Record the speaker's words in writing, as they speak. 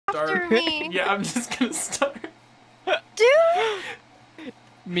after me. Yeah, I'm just gonna start. Dude!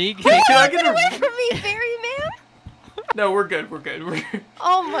 Me, Hey, Can I get get a- away from me, fairy man! No, we're good. We're good. We're good.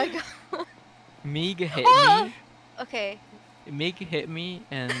 Oh my god. Mig hit Ah! me. Okay. Mig hit me,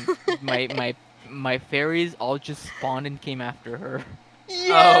 and my fairies all just spawned and came after her.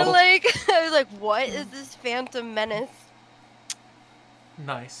 Yeah, Oh. like, I was like, what is this phantom menace?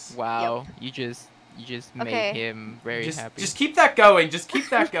 Nice. Wow, you just Okay. made him very happy. Just keep that going. Just keep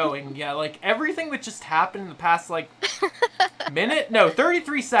that going. Yeah, like everything that just happened in the past like minute? No,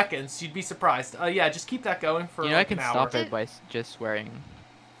 33 seconds. You'd be surprised. Yeah, just keep that going for You know, I like can an hour. stop it by just swearing.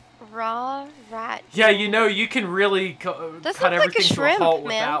 Raw rat. Yeah, you know, you can really This cut looks like a everything shrimp, to a halt with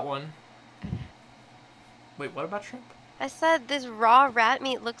man. that one. Wait, what about shrimp? I said this raw rat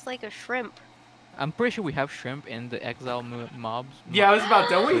meat looks like a shrimp. I'm pretty sure we have shrimp in the exile mobs. Yeah, I was about.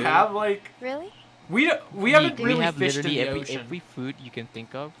 Don't we have like? Really? We We haven't we really have fished in literally the ocean. every food you can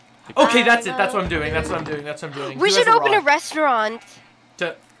think of. Okay, I that's it. That's what I'm love doing. That's what I'm food. doing. That's what I'm doing. We Who should has open a rod? restaurant.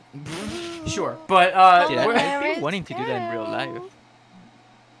 Sure, but Dude, Oh, I've there been wanting to do that in real life.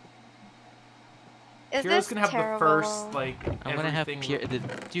 Is Piero's this gonna have terrible? the first like. I'm gonna have everything-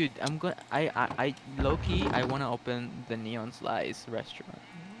 dude. I'm gonna low-key, I wanna open the Neon Slice restaurant.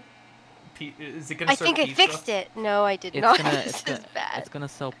 Is it gonna I serve think I pizza? fixed it. No, I did It's not. gonna This is bad. it's gonna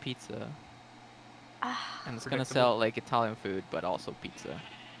sell pizza, Ah, and it's gonna Predictable. sell like Italian food, but also pizza.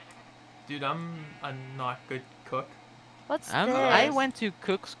 Dude, I'm a not good cook. What's this? I went to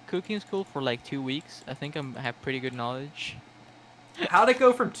cooking school for like 2 weeks. I think I have pretty good knowledge. How'd it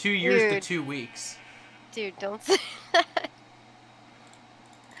go from 2 years to Dude. 2 weeks? Dude, don't say that.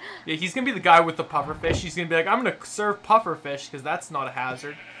 Yeah, he's gonna be the guy with the puffer fish. He's gonna be like, I'm gonna serve puffer fish because that's not a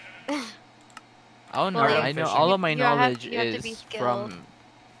hazard. Oh no, Well, I know fishing. all of my You have- knowledge you have to be is skilled. from.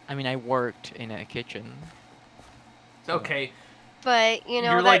 I mean, I worked in a kitchen. So- Okay, But, you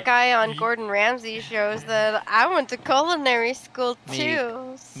know, You're that like- guy on you- Gordon Ramsay shows that I went to culinary school Me-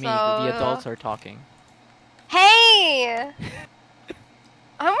 too. So... Me, the adults are talking. Hey!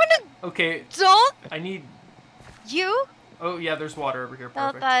 I'm an okay, adult! I need. You? Oh yeah, there's water over here.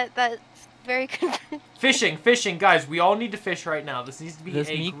 Thought Perfect. that's very good. Fishing, guys. We all need to fish right now. This needs to be Does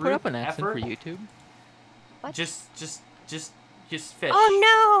a Meek group put up an accent effort. for YouTube? What? Just fish.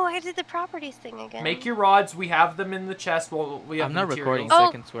 Oh no! I did the properties thing again. Make your rods. We have them in the chest. Well, we have I'm the not recording, materials. so Oh.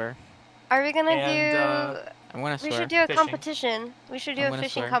 I can swear. Are we gonna And, do... I'm gonna We swear. should do a Fishing. competition. We should do I'm a gonna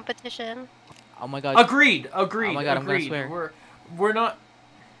fishing swear. competition. Oh my god. Agreed. Oh my God, I'm gonna agreed. swear. We're not.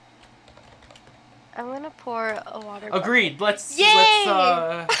 I'm gonna pour a water bucket. Agreed. Let's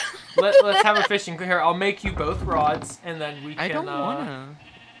Yay! let's have a fishing here. I'll make you both rods, and then we can. I don't wanna.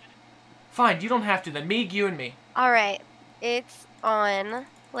 Fine, you don't have to then. Meeg, you and me. Alright. It's on,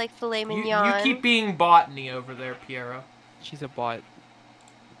 like filet You, mignon. you keep being botany over there, Piero. She's a bot.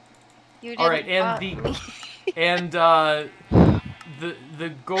 You All right, didn't and bot the me. and the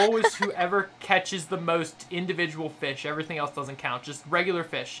goal is whoever catches the most individual fish. Everything else doesn't count. Just regular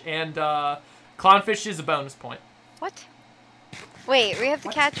fish. And clownfish is a bonus point. What? Wait, we have to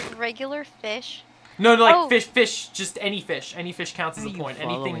What? catch regular fish? No, like Oh. fish, just any fish. Any fish counts as Are a you point.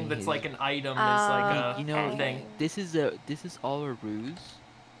 following Anything that's his- like an item is like a You know, Okay. thing. this is all a ruse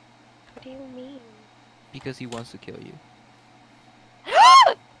What do you mean? because he wants to kill you.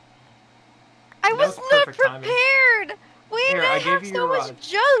 I That was was not perfect timing. prepared! Wait, Here, I I have gave you so your much rod.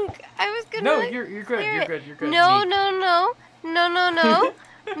 junk! I was gonna... No, you're good. clear You're it. good. You're good. No, Me- no, no. No, no, no.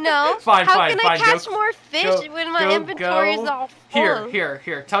 No. Fine, How fine, can I fine. catch Go- more fish go- when my go- inventory go. is all full?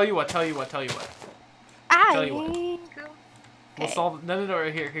 Here. Tell you what. Tell you what. Tell you what. We'll Okay. solve. No.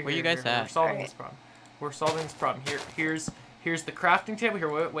 Here. Where you here, guys here. at? We're solving Alright. this problem. We're solving this problem. Here's the crafting table.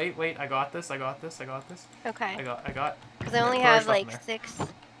 Here. Wait. I got this. Okay. I got. Because I only Throw your have stuff in like there. 6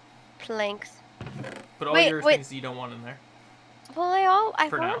 planks. Put all Wait, your wait. things that you don't want in there. Well, I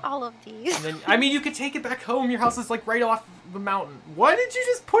For want now. all of these. And then, I mean, you could take it back home. Your house is like right off the mountain. Why did you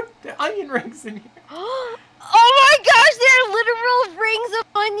just put the onion rings in here? Oh my gosh, they're literal rings of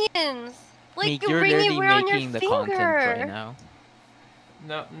onions! Like Meek, the you're ring you literally wear on your making the finger. content right now.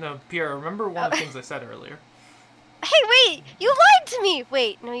 No, Pierre. Remember one of the things I said earlier. Hey, wait! You lied to me!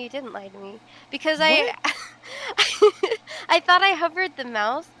 Wait, no, you didn't lie to me. Because I thought I hovered the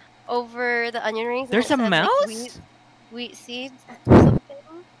mouse over the onion rings. and There's it a said, like, mouse? wheat seeds or something.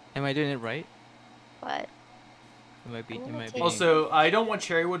 Am I doing it right? But It might be. I'm It gonna might take- be. Also, I don't want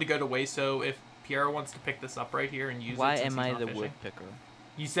cherrywood to go to waste. So if Piero wants to pick this up right here and use Why it, since am I he's not the fishing. woodpicker?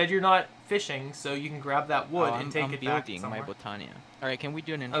 You said you're not fishing, so you can grab that wood Oh, and take I'm it back building my somewhere. botania. All right, can we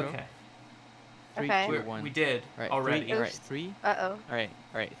do an intro? Okay. 3, Okay. 2, We're- 1. We did All right, already. 3. All right, Oops. 3. uh-oh. All right,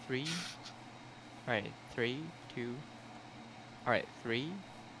 3. All right, 3, 2. All right, 3,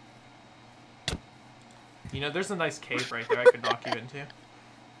 You know, there's a nice cave right there I could knock you into.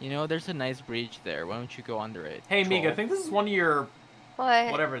 You know, there's a nice bridge there. Why don't you go under it? Hey, Meek, I troll? think this is one of your,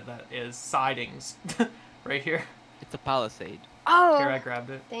 What? whatever that is, sidings. Right here. It's a palisade. Oh. Here, I grabbed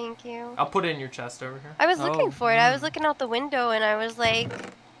it. Thank you. I'll put it in your chest over here. I was looking Oh, for it. I was looking out the window and I was like, where'd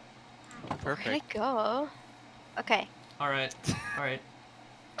it Perfect. go? Okay. Alright. Alright.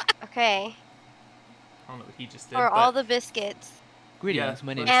 Okay. I don't know what he just did. For but all the biscuits. Greetings,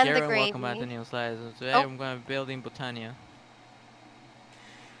 my name is And the Piero, and welcome back to gravy. Neil's Lives. Today Oh. I'm going to be building Botania.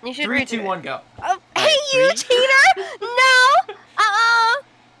 You should 3, read 2, 1, go. Oh, hey, Alright, you 3. cheater! No!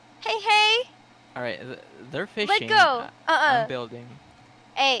 Hey, hey! Alright, they're fishing. Let go! I'm building.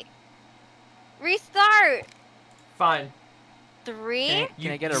 Hey. Restart! Fine. 3,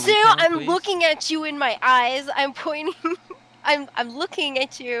 Can I get a 2, recount, I'm please? looking at you in my eyes. I'm pointing. I'm looking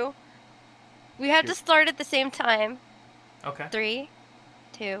at you. We have to You're- start at the same time. Okay. 3,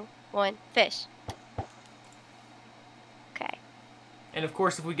 2, 1, fish. Okay. And of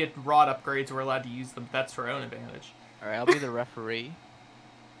course, if we get rod upgrades, we're allowed to use them. That's for our own advantage. Alright, I'll be the referee.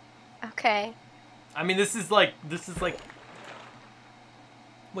 Okay. I mean, this is like...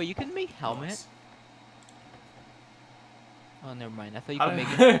 Wait, you can make helmet? Oh, never mind. I thought you How could did,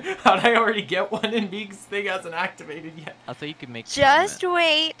 make it. how did I already get one and Meek's thing hasn't activated yet? I thought you could make Just helmet.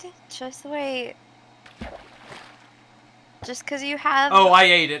 wait. Just wait. Just because you have... Oh, I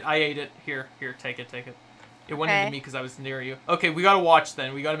ate it. I ate it. Here, take it. It went Okay. into me because I was near you. Okay, we gotta watch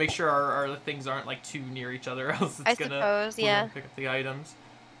then. We gotta make sure our things aren't like too near each other, else it's I gonna... suppose, we're yeah. gonna pick up the items.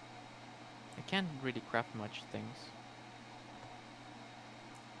 I can't really craft much things.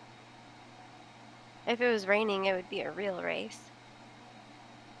 If it was raining, it would be a real race.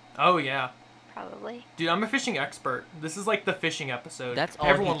 Oh, yeah. Probably. Dude, I'm a fishing expert. This is like the fishing episode. That's all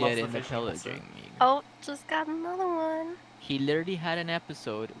Everyone he loves did in the fishing episode. pillaging. Mean. Oh, just got another one. He literally had an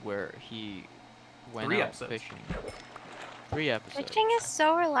episode where he went 3 out episodes. fishing. 3 episodes. Fishing is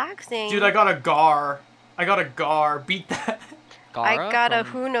so relaxing. Dude, I got a gar. Beat that. I Gara got a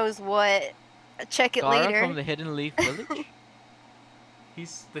from- who knows what. Check it Gara later. from the Hidden Leaf Village?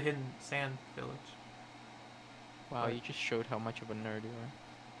 He's the hidden sand village. Wow, you just showed how much of a nerd you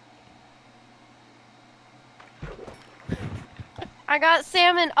are. I got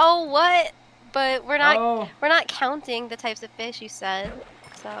salmon. Oh, what? But we're not. Oh. We're not counting the types of fish you said.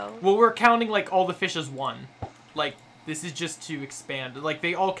 So. Well, we're counting like all the fish as one. Like, this is just to expand. Like,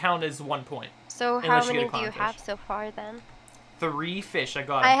 they all count as 1 point. So Unless how you get many a do you clownfish. have so far then? 3 fish. I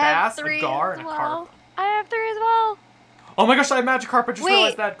got a I have bass, 3 a gar, as and a well. carp. I have 3 as well. Oh my gosh, I have Magikarp. I just Wait,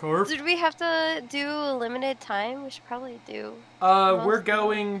 realized that. Carp. Did we have to do a limited time? We should probably do. We're most of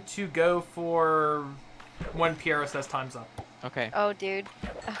going to go for when Piero says time's up. Okay. Oh, dude.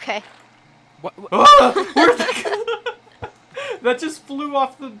 Okay. What? Ah! Where'd that go? That just flew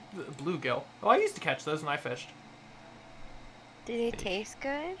off the bluegill. Oh, I used to catch those when I fished. Did they taste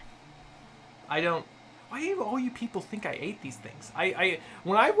good? I don't... Why do all you people think I ate these things?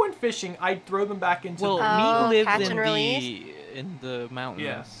 When I went fishing, I'd throw them back into Well, the... Oh, me catch lives and in the mountains.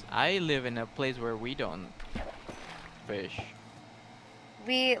 Yeah. I live in a place where we don't fish.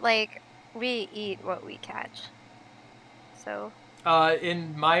 We eat what we catch. So.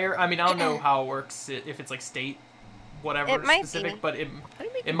 In Meyer, I mean, I don't know how it works, if it's like state, whatever, It might specific, be. but How do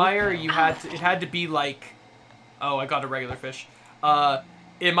you make in wood Meyer, craft? it had to be like... Oh, I got a regular fish.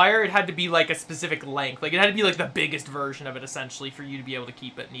 In Meyer, it had to be like a specific length. Like, it had to be like the biggest version of it, essentially, for you to be able to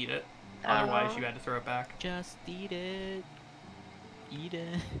keep it and eat it. Otherwise, Oh. you had to throw it back. Just eat it. Eat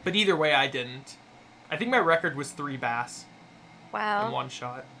it. But either way, I didn't. I think my record was 3 bass in Wow. one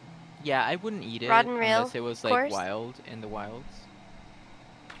shot. Yeah, I wouldn't eat it Rod and reel, unless it was of like course. wild in the wilds.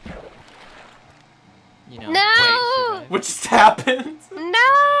 You know. No! to survive. What just happened?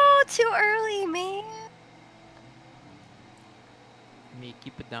 No, too early, man. Me,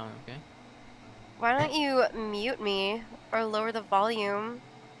 keep it down, okay? Why don't you mute me or lower the volume?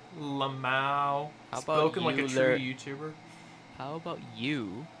 Lamau. How about Spoken like a you true learn- YouTuber. How about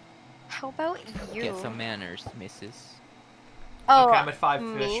you How about you? get some manners, missus? Oh, Okay, I'm at 5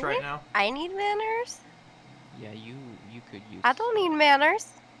 me? fish right now. I need manners? Yeah, you could use. I don't need manners.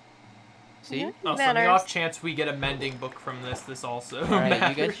 See? You Oh, so on the manners. off chance we get a mending book from this also Alright, you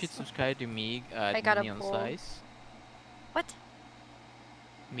guys matters. should subscribe to Meek I at got a Neon pull. Slice. What?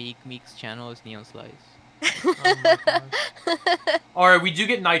 Meek's channel is Neon Slice. Oh my gosh. Alright, we do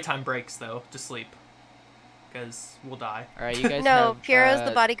get nighttime breaks, though, to sleep. Because we'll die. Alright, you guys No, have, Piero's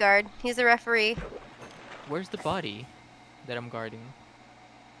the bodyguard. He's the referee. Where's the body that I'm guarding?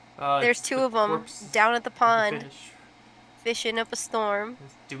 There's it's 2 the of them corpse down at the of the pond, fish. fishing up a storm.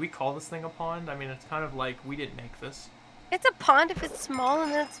 Do we call this thing a pond? I mean, it's kind of like we didn't make this. It's a pond if it's small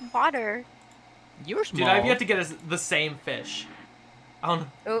and it's water. You're small. Dude, I've yet to get the same fish. I don't know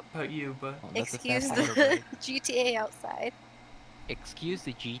Oh, about you, but Oh, that's a excuse sapphire the bird. GTA outside. Excuse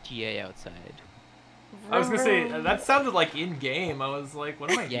the GTA outside. I was gonna say Vroom. that sounded like in game. I was like,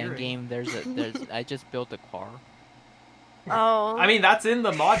 what am I Yeah, in hearing? game there's I just built a car. Oh. I mean, that's in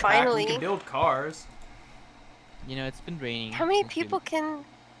the mod pack. We Finally. can build cars. You know, it's been raining. How many since we- people can?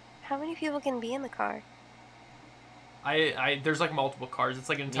 How many people can be in the car? There's like multiple cars. It's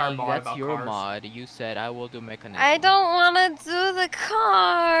like an entire Ming, mod that's about your cars. mod. You said I will do mechanism. I don't want to do the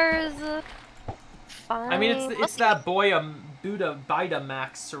cars. Fine. I mean, it's Must that boy Buddha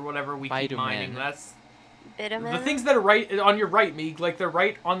Max or whatever we keep Vitamin. mining. That's be Bitumen? the things that are right on your right, Meeg. Like they're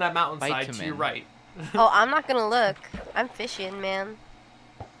right on that mountainside to your Vitamin. right. Oh, I'm not gonna look. I'm fishing, man.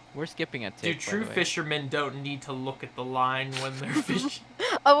 We're skipping a tick. Dude, by true the way. fishermen don't need to look at the line when they're fishing.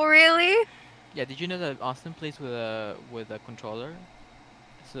 Oh, really? Yeah, did you know that Austin plays with a controller?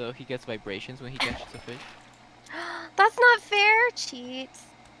 So he gets vibrations when he catches a fish. That's not fair. Cheats.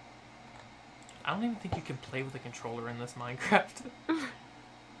 I don't even think you can play with a controller in this Minecraft.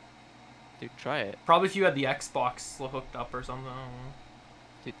 Dude, try it. Probably if you had the Xbox hooked up or something. I don't know.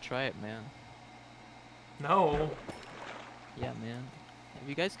 Dude, try it, man. No. Yeah, man. Have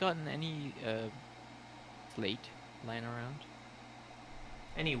you guys gotten any slate lying around?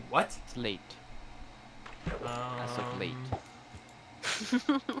 Any what? Slate. As of late.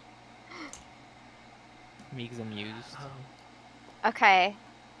 Meeks amused. Okay.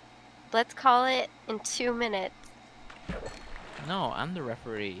 Let's call it in 2 minutes. No, I'm the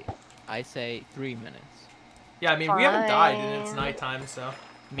referee. I say 3 minutes. Yeah, I mean, we haven't died and it's Fine. nighttime, so.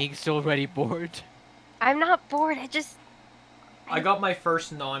 Meeks already bored. I'm not bored. I got my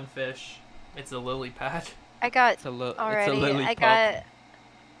first non-fish. It's a lily pad. I got It's a little. already. It's a lily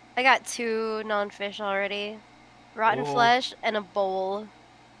I got 2 non-fish already. Rotten Oh. flesh and a bowl.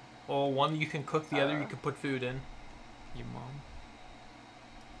 Well, one you can cook, the other you can put food in. Your mom.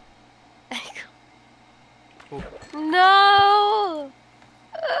 Oh. No!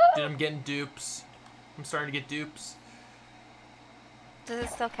 Dude, I'm getting dupes. I'm starting to get dupes. Does it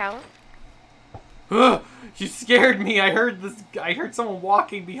still count? Ugh, you scared me. I heard someone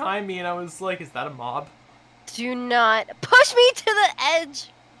walking behind me and I was like, is that a mob? Do not push me to the edge!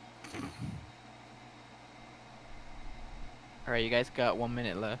 Alright, you guys got 1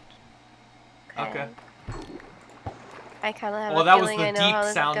 minute left. Okay. I kind of have Well, a that was feeling the I know how deep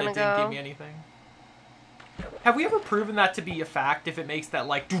this sound is that gonna didn't go. give me anything. Have we ever proven that to be a fact if it makes that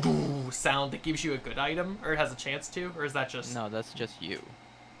like doo-doo sound that gives you a good item or it has a chance to, or is that just No, that's just you.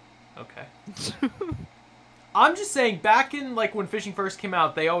 okay? I'm just saying, back in like when fishing first came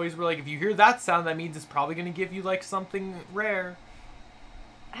out, they always were like, if you hear that sound, that means it's probably gonna give you like something rare.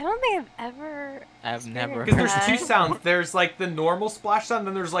 I don't think I've ever. I've never. Because there's That- two sounds. There's like the normal splash sound,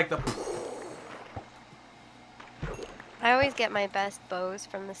 then there's like the. I always get my best bows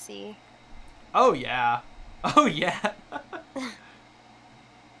from the sea. Oh yeah. Oh yeah.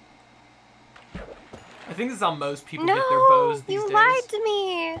 I think this is how most people get their No! bows these You days. lied to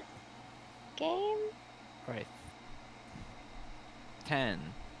me! Game? Right. 10,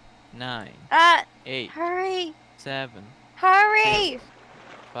 9, Ah! 8, Hurry! 7, Hurry!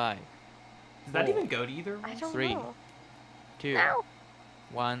 5, Does that 4, even go to either? I don't 3, know. 2, No.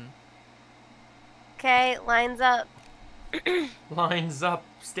 1. Okay, lines up. Lines up,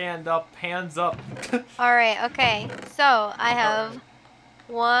 stand up, hands up. Alright, okay. So, I have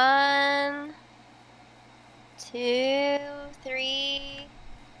 1, 2, 3,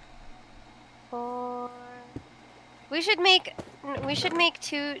 4. We should make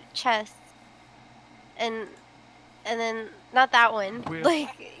 2 chests. And then not that one. We- Like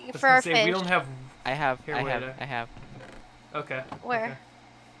I was for gonna our say, fish. we don't have. I have. Here, I wait, have. Okay. Where? Okay.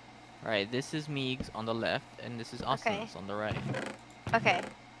 Alright, this is Meeks on the left, and this is Austin's on the right. Okay.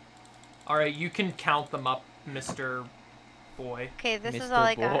 All right, you can count them up, Mr. Boy. Okay, this Mr. is all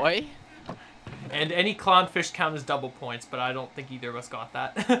I got. Boy. And any clownfish count as double points, but I don't think either of us got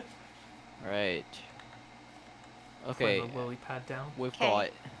that. Right. Put Okay, the lily pad down. we've Okay. got.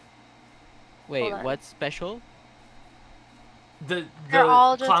 Wait, Hold on. what's special? The They're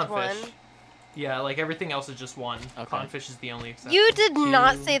all just clownfish. one. Yeah, like everything else is just one. Okay. Clownfish is the only exception. You did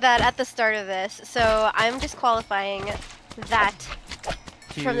not 2, say that at the start of this, so I'm disqualifying that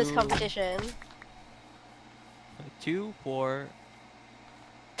from this 2, competition. 2, 4,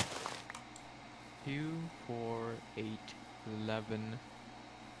 2, 4, 8, 11,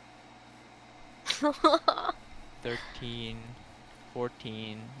 13,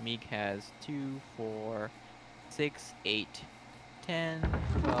 14. Meek has 2, 4, 6, 8, 10,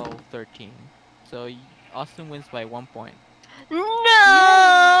 12, 13. So Austin wins by 1 point.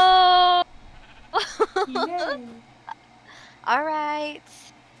 No! Yay. All right.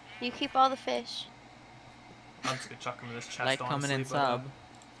 You keep all the fish. I'm just gonna chuck them in this chest, Like, comment, honestly, and but, sub.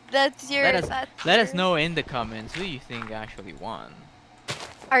 That's your. Let us That's let us yours. know in the comments who you think actually won.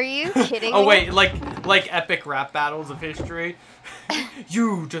 Are you kidding Oh me? wait, like epic rap battles of history.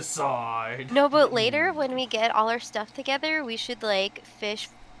 You decide. No, but later when we get all our stuff together, we should like fish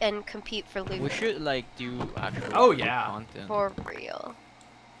and compete for loot. We should like do actual Oh, food yeah. content. For real.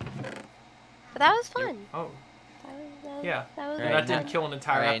 But that was You- fun. Oh, That was, yeah. That was Alright, that now- didn't kill an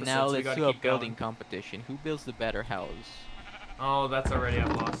entire Alright, episode, now so we let's gotta do a keep building going. competition. Who builds the better house? Oh, that's already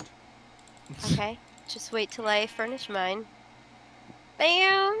I've lost. Okay. Just wait till I furnish mine.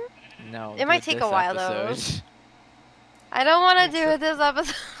 Bam! No. It might take a this while, though. episode. I don't want Wait, to do so- it this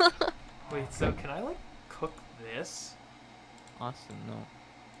episode. Wait, so can I like cook this? Austin, no,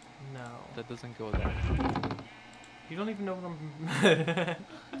 No. that doesn't go there. You don't even know what I'm.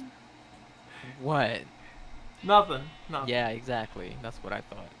 What? Nothing. Nothing. Yeah, exactly. That's what I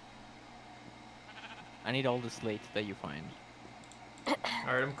thought. I need all the slates that you find.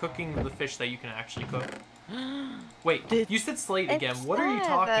 Alright, I'm cooking the fish that you can actually cook. Wait, Did- you said slate It's again. What are you that,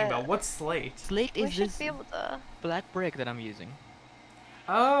 talking about? What's slate? Slate We is should this be able to. black brick that I'm using.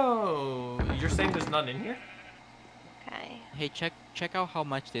 Oh, you're saying there's none in here? Okay. Hey, check out how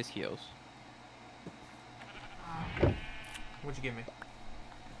much this heals. What'd you give me?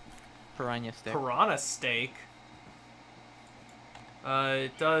 Piranha stick. Piranha steak.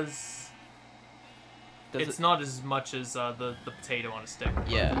 It does. Does It's it- not as much as the potato on a stick.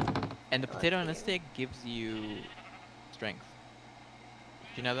 Yeah, and the potato on a Okay. stick gives you strength.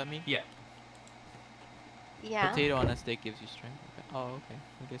 Do you know what that mean? Yeah. Yeah. Potato on a stick gives you strength. Okay. Oh, okay.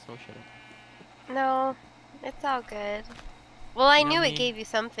 I guess I'll shut up. No, it's all good. Well, I You know knew it me. gave you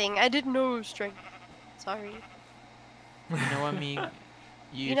something. I didn't know it was strength. Sorry. You know what I mean?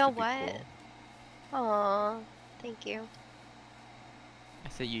 You, used know to be what? Cool. Aw, thank you. I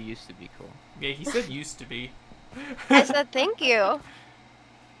said you used to be cool. Yeah, he said used to be. I said thank you.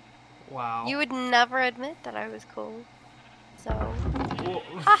 Wow. You would never admit that I was cool. So. Well,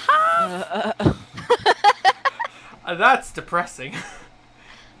 Haha! that's depressing.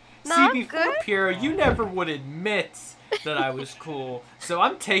 See, Not before good. Piero, you never would admit that I was cool, so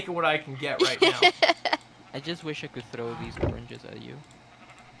I'm taking what I can get right now. I just wish I could throw these oranges at you.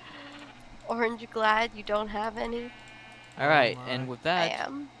 Orange, glad you don't have any. Alright, my. and with I that,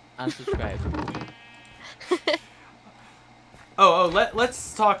 am. unsubscribe.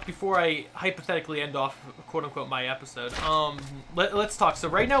 Let's talk before I hypothetically end off quote unquote my episode. Let's talk. So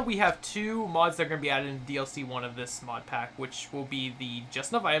right now we have 2 mods that are going to be added in DLC 1 of this mod pack, which will be the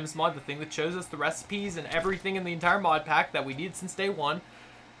Just Enough Items mod, the thing that shows us the recipes and everything in the entire mod pack that we needed since day 1,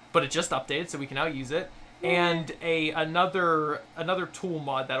 but it just updated, so we can now use it. And another tool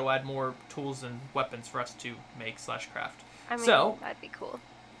mod that'll add more tools and weapons for us to make / craft. I mean, So- that'd be cool.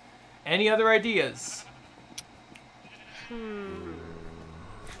 Any other ideas? Hmm.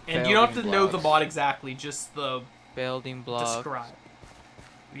 And you don't have to Building know the blocks. mod exactly, just the Building blocks. describe.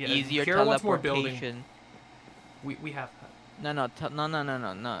 Yeah, Easier Piero wants more building. teleportation. We have that. No, not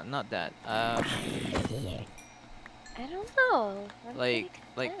that. I don't know. I'm pretty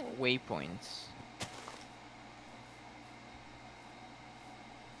Like content. waypoints.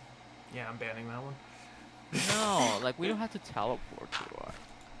 Yeah, I'm banning that one. No, like we don't have to teleport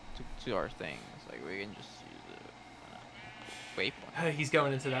to our things. Like we can just use the waypoint. He's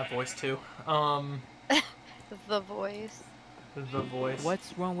going into that voice too. The voice. The voice.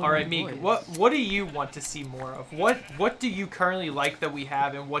 What's wrong with All right, my Meek. voice? What do you want to see more of? What do you currently like that we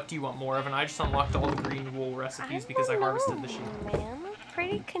have, and what do you want more of? And I just unlocked all the green wool recipes because I don't harvested the know, sheep. Man, I'm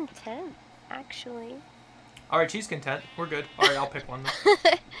pretty content, actually. All right, she's content. We're good. All right, I'll pick one. Then.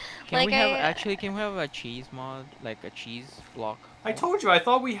 Can Like we have I- can we have a cheese mod, like a cheese block? I told you. I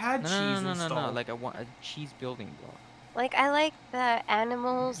thought we had No, cheese no, installed. like a cheese building block. Like, I like the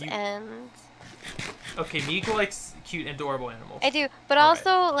animals You- and... Okay, Meek likes cute, adorable animals. I do, but All right.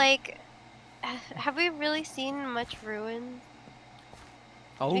 also, like... Have we really seen much ruin?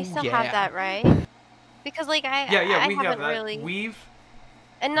 Oh We still yeah. have that, right? Because, like, I Yeah, I we haven't have that. really... We've.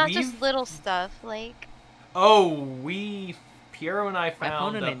 And not just we've- little stuff, like... Piero and I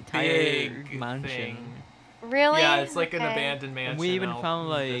found found an a entire big mansion. thing. Really? Yeah, it's like an Okay. abandoned mansion. And we even out found in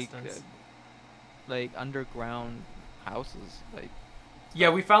the like distance. underground houses. Like Yeah,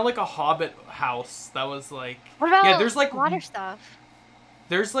 we found like a hobbit house that was like. What about Yeah, there's like water stuff?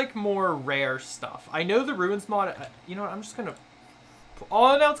 There's like more rare stuff. I know the ruins mod. You know what? I'm just gonna.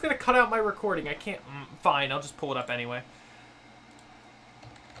 Oh, now it's gonna cut out my recording. I can't. Fine, I'll just pull it up anyway.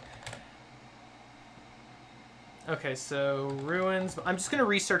 Okay, so ruins. I'm just gonna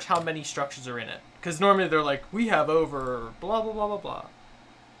research how many structures are in it, because normally they're like, we have over blah blah blah blah blah.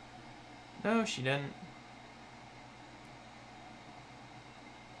 No, she didn't.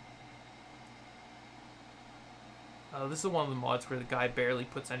 Oh, this is one of the mods where the guy barely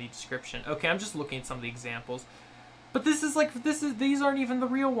puts any description. Okay, I'm just looking at some of the examples. But these aren't even the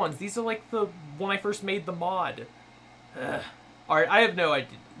real ones. These are like the when I first made the mod. Ugh. All right, I have no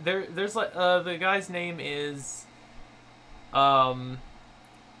idea. There's like the guy's name is oh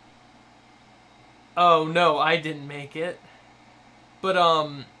no, I didn't make it.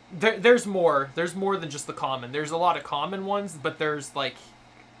 But there's more. There's more than just the common. There's a lot of common ones, but there's like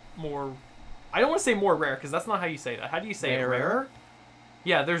more. I don't want to say more rare because that's not how you say that. How do you say it? Rarer?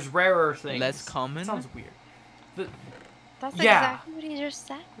 Yeah, there's rarer things. Less common? Sounds weird. That's Yeah. exactly what he just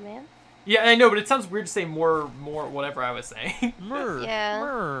said, man. Yeah, I know, but it sounds weird to say more whatever I was saying. Myrrh.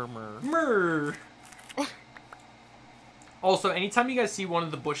 Yeah. Myrrh. Also, anytime you guys see one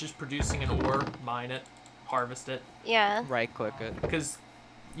of the bushes producing an ore, mine it, harvest it. Yeah. Right click it. Because,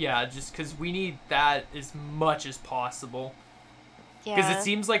 yeah, just because we need that as much as possible. Yeah. Because it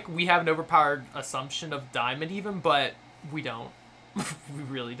seems like we have an overpowered assumption of diamond even, but we don't. We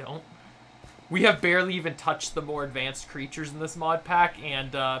really don't. We have barely even touched the more advanced creatures in this mod pack,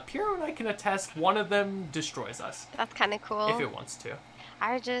 and Piero and I can attest one of them destroys us. That's kind of cool. If it wants to.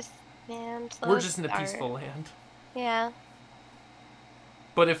 Man, We're just in a peaceful land. Yeah.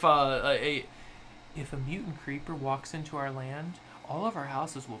 But if a mutant creeper walks into our land, all of our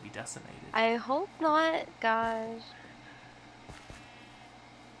houses will be decimated. I hope not, gosh.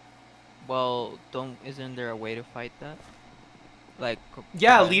 Well, isn't there a way to fight that? Like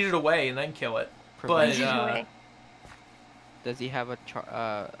Yeah, lead it away and then kill it. prevent- But Anyway. does he have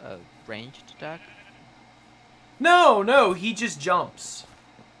a ranged attack? no, he just jumps.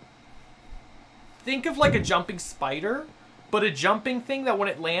 Think of like a jumping spider, but a jumping thing that when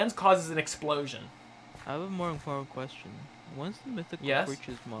it lands causes an explosion. I have a more important question. When's the mythical Yes?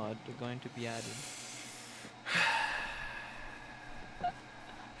 creatures mod going to be added?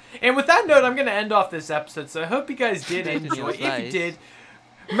 And with that note, I'm going to end off this episode, so I hope you guys did Nathan, it enjoy. was If you nice. did,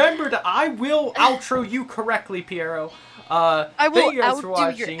 remember that I will outro you correctly, Piero. I will thank you guys for outdo your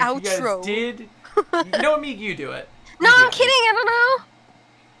watching. If you outro. guys did, you know me, you do it. No, You do I'm it. kidding. I don't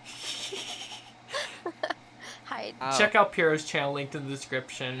know. Hide. Ow. Check out Piero's channel linked in the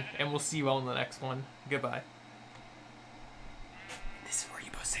description, and we'll see you all in the next one. Goodbye. This is where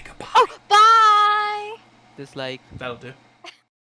you both say goodbye. Oh, bye. Dislike. That'll do.